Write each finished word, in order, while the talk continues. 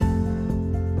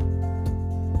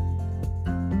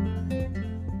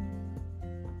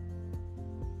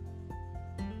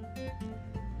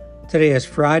Today is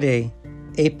Friday,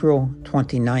 April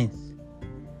 29th.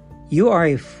 You are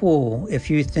a fool if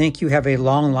you think you have a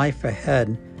long life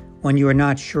ahead when you are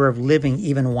not sure of living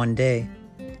even one day.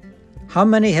 How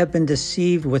many have been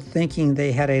deceived with thinking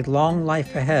they had a long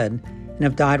life ahead and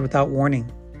have died without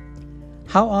warning?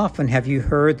 How often have you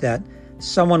heard that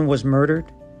someone was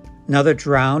murdered, another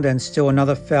drowned, and still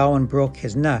another fell and broke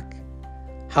his neck?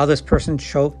 How this person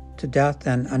choked to death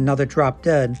and another dropped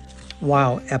dead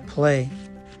while at play?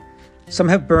 Some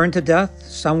have burned to death,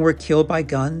 some were killed by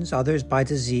guns, others by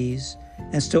disease,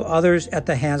 and still others at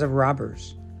the hands of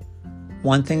robbers.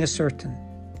 One thing is certain: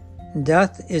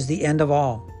 death is the end of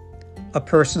all. A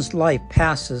person's life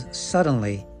passes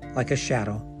suddenly like a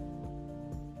shadow.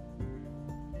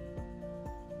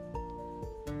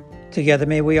 Together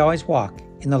may we always walk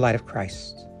in the light of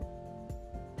Christ.